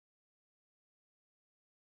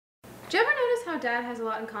Do you ever notice how Dad has a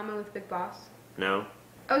lot in common with Big Boss? No.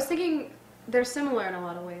 I was thinking they're similar in a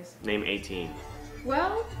lot of ways. Name 18.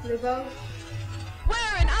 Well, they both...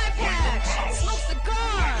 Wear an eye patch, smoke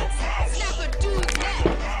cigars, snap a dude's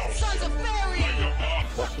neck, sons of fairy,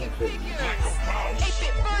 fucking figures,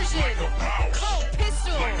 8-bit version, cold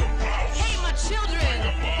pistol, hate my children,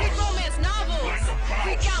 read romance novels,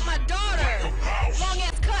 freak out my daughter, long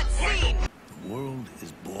ass cutscene. The world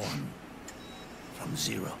is born from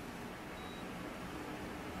zero.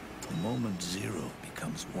 The moment zero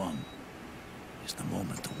becomes one is the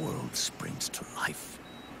moment the world springs to life.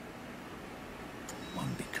 1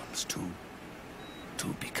 becomes 2,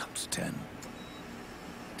 2 becomes 10,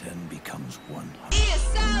 10 becomes 100. Eat a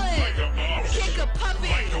salad, kick a puppy,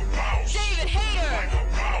 David Hayter,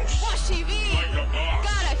 watch TV,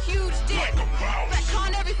 got a huge dick,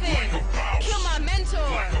 retcon everything, kill my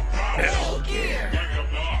mentor, Metal Gear.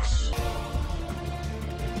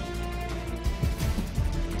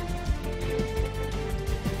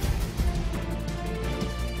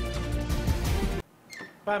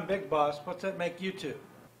 If I'm Big Boss, what's that make you two?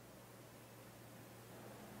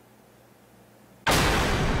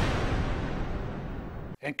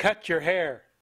 And cut your hair.